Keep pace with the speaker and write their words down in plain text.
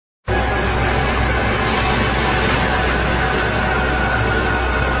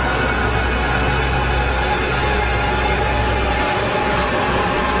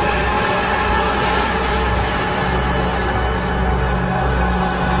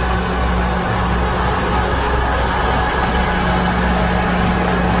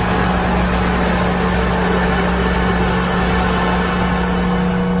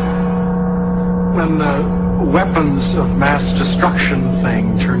weapons of mass destruction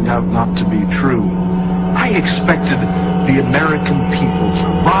thing turned out not to be true. I expected the American people to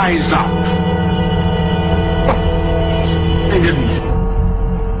rise up. But they didn't.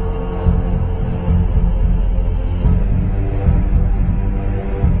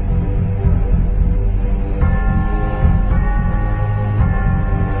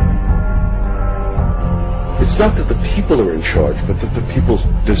 It's not that the people are in charge, but that the people's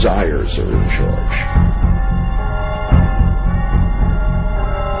desires are in charge.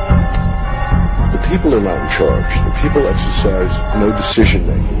 The people are not in charge. The people exercise no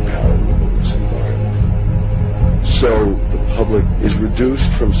decision-making power within this environment. So the public is reduced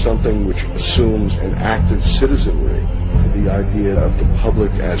from something which assumes an active citizenry to the idea of the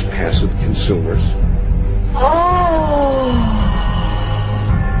public as passive consumers.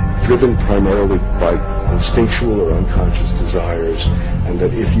 Driven primarily by instinctual or unconscious desires, and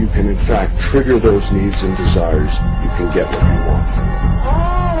that if you can in fact trigger those needs and desires, you can get what you want from them.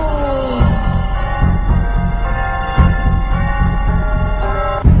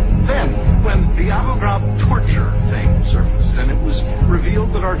 Then, when the Abu Ghraib torture thing surfaced, and it was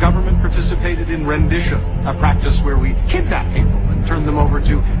revealed that our government participated in rendition, a practice where we kidnap people and turn them over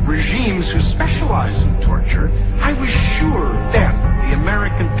to regimes who specialize in torture, I was sure then the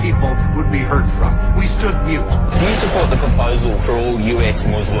American people would be heard from. We stood mute. Do you support the proposal for all US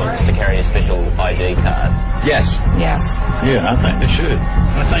Muslims to carry a special ID card? Yes. Yes. Yeah, I think they should.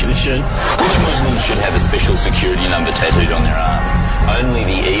 I think they should. Which Muslims should have a special security number tattooed on their arm? Only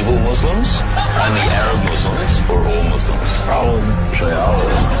the evil Muslims? Only Arab Muslims? Or all Muslims? All of them. Say all of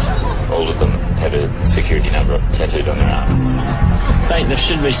them. All of them have a security number tattooed on their arm. I think there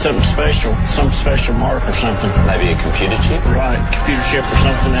should be something special, some special mark or something. Maybe a computer chip? Right, computer chip or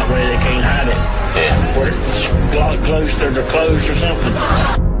something, that way they can't hide it. Yeah. Or it's close to their clothes or something.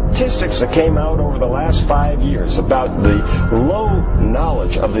 Statistics that came out over the last 5 years about the low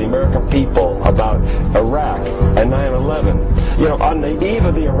knowledge of the American people about Iraq and 9/11. You know, on the eve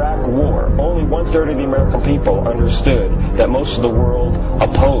of the Iraq War, only 1/3 of the American people understood that most of the world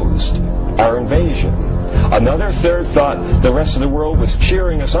opposed our invasion. Another third thought the rest of the world was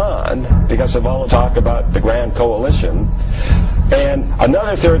cheering us on because of all the talk about the Grand Coalition. And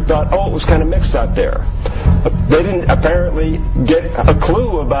another third thought, oh, it was kind of mixed out there. They didn't apparently get a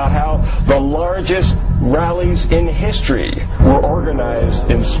clue about how the largest rallies in history were organized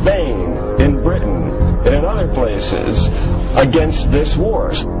in Spain, in Britain, and in other places against this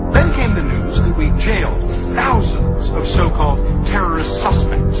war. Then came the news that we jailed thousands of so-called terrorist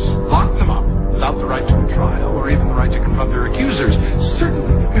suspects, locked them up without the right to a trial or even the right to confront their accusers.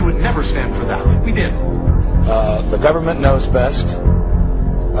 Certainly, we would never stand for that. We did. The government knows best.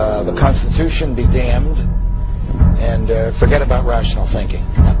 The Constitution be damned. And forget about rational thinking.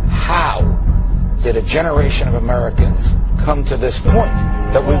 Now, how did a generation of Americans come to this point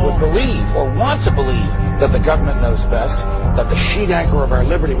that we would believe or want to believe that the government knows best, that the sheet anchor of our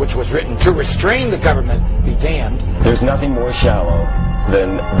liberty, which was written to restrain the government, be damned? There's nothing more shallow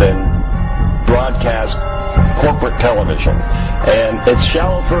than broadcast corporate television. And it's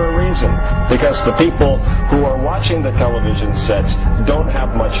shallow for a reason, because the people who are watching the television sets don't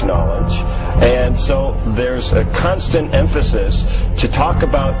have much knowledge. And so there's a constant emphasis to talk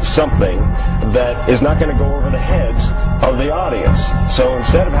about something that is not going to go over the heads of the audience. So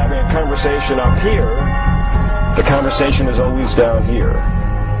instead of having a conversation up here, the conversation is always down here.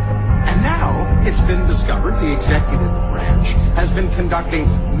 And now it's been discovered the executive branch has been conducting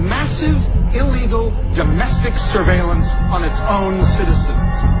massive illegal domestic surveillance on its own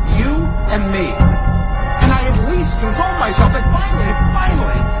citizens, you and me. And I at least consoled myself that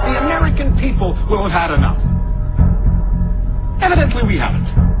finally, the American people will have had enough. Evidently we haven't.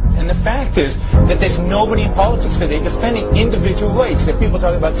 And the fact is that there's nobody in politics today defending individual rights. There are people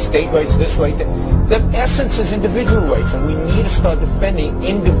talking about state rights, this right, that. The essence is individual rights, and we need to start defending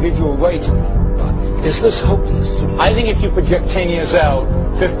individual rights. Is this hopeless? I think if you project 10 years out,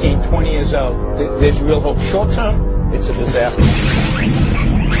 15, 20 years out, there's real hope. Short term, it's a disaster.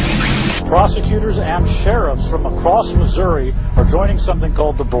 Prosecutors and sheriffs from across Missouri are joining something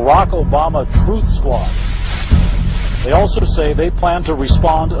called the Barack Obama Truth Squad. They also say they plan to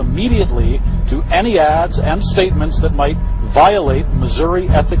respond immediately to any ads and statements that might violate Missouri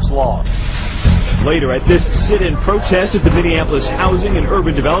ethics laws. Later, at this sit-in protest at the Minneapolis Housing and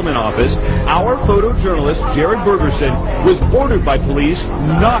Urban Development Office, our photojournalist Jared Bergerson was ordered by police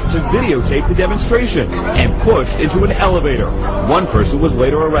not to videotape the demonstration and pushed into an elevator. One person was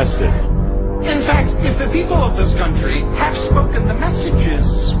later arrested. In fact, if the people of this country have spoken the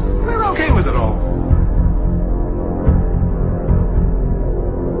messages, we're okay with it all.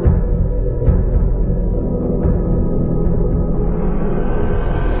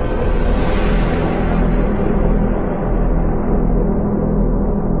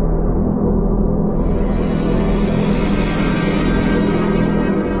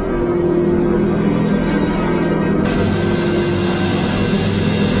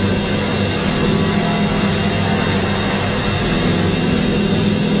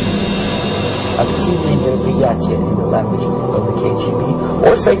 активные мероприятия in the language of the KGB,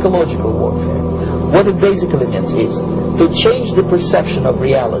 or psychological warfare. What it basically means is to change the perception of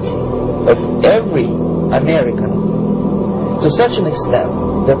reality of every American to such an extent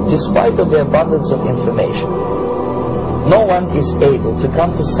that despite of the abundance of information, no one is able to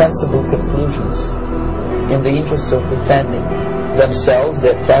come to sensible conclusions in the interest of defending themselves,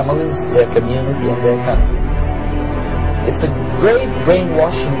 their families, their community, and their country. It's a great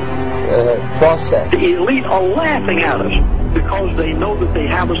brainwashing process. The elite are laughing at us because they know that they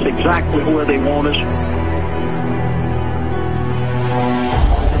have us exactly where they want us.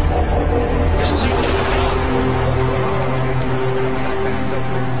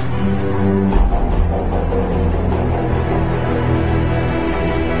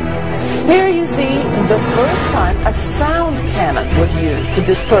 Here you see the first time a sound cannon was used to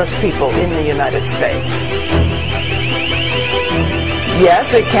disperse people in the United States.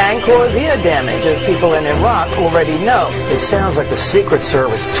 Yes, it can cause ear damage, as people in Iraq already know. It sounds like the Secret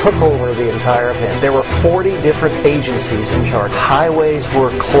Service took over the entire thing. There were 40 different agencies in charge. Highways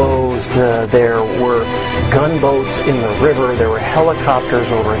were closed. There were gunboats in the river. There were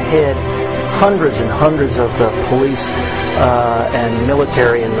helicopters overhead. Hundreds and hundreds of the police and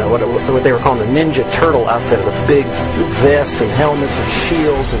military and what they were calling the Ninja Turtle outfit, the big vests and helmets and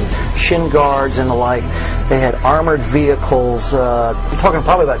shields and shin guards and the like. They had armored vehicles. I'm talking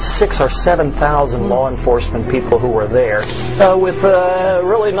probably about 6,000 or 7,000 law enforcement people who were there with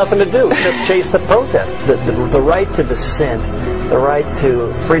really nothing to do except chase the protest. The right to dissent, the right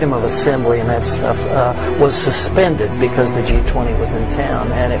to freedom of assembly and that stuff was suspended because the G20 was in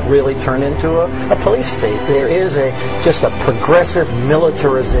town, and it really turned into a police state. There is just a progressive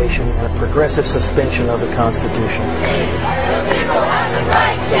militarization and a progressive suspension of the Constitution.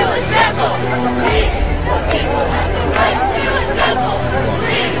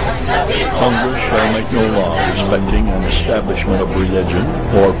 Congress shall make no law respecting an establishment of religion,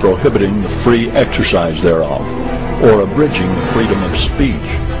 or prohibiting the free exercise thereof, or abridging the freedom of speech,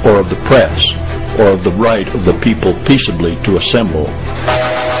 or of the press, or of the right of the people peaceably to assemble.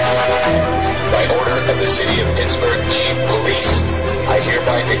 By order of the City of Pittsburgh Chief Police, I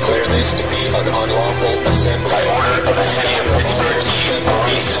hereby declare this to be an unlawful assembly. By order of the City of Pittsburgh Chief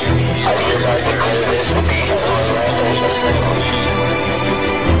Police, I hereby declare this to be an unlawful assembly.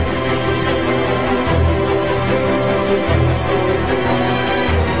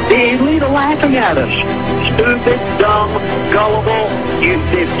 The elite are laughing at us. Stupid, dumb, gullible.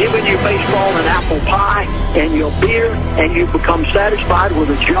 They've given you baseball and apple pie and your beer, and you become satisfied with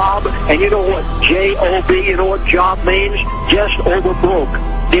a job. And you know what J-O-B, you know what job means? Just over broke.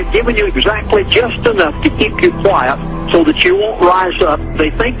 They've given you exactly just enough to keep you quiet so that you won't rise up.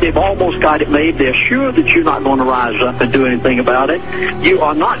 They think they've almost got it made. They're sure that you're not going to rise up and do anything about it. You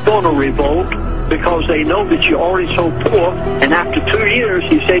are not going to revolt, because they know that you're already so poor, and after 2 years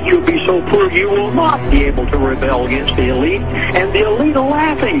he said you'll be so poor you will not be able to rebel against the elite, and the elite are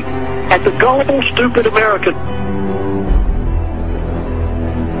laughing at the gullible, stupid American.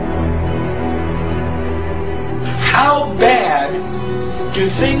 How bad do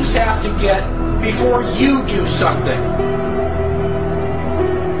things have to get before you do something?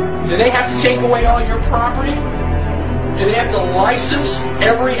 Do they have to take away all your property? Do they have to license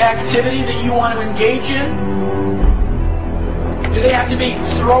every activity that you want to engage in? Do they have to be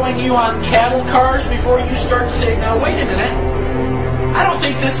throwing you on cattle cars before you start to say, now wait a minute, I don't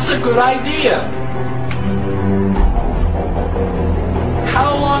think this is a good idea?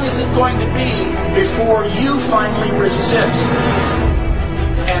 How long is it going to be before you finally resist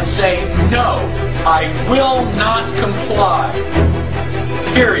and say, no, I will not comply?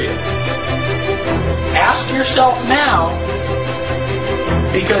 Period. Ask yourself now,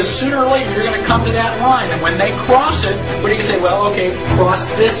 because sooner or later you're going to come to that line, and when they cross it, what are you going to say? Well, okay, cross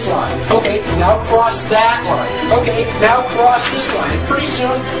this line. Okay, now cross that line. Okay, now cross this line. And pretty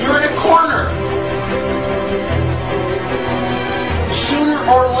soon you're in a corner. Sooner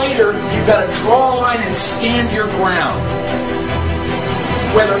or later you've got to draw a line and stand your ground,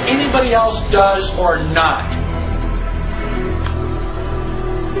 whether anybody else does or not.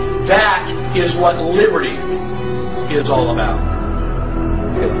 That is what liberty is all about.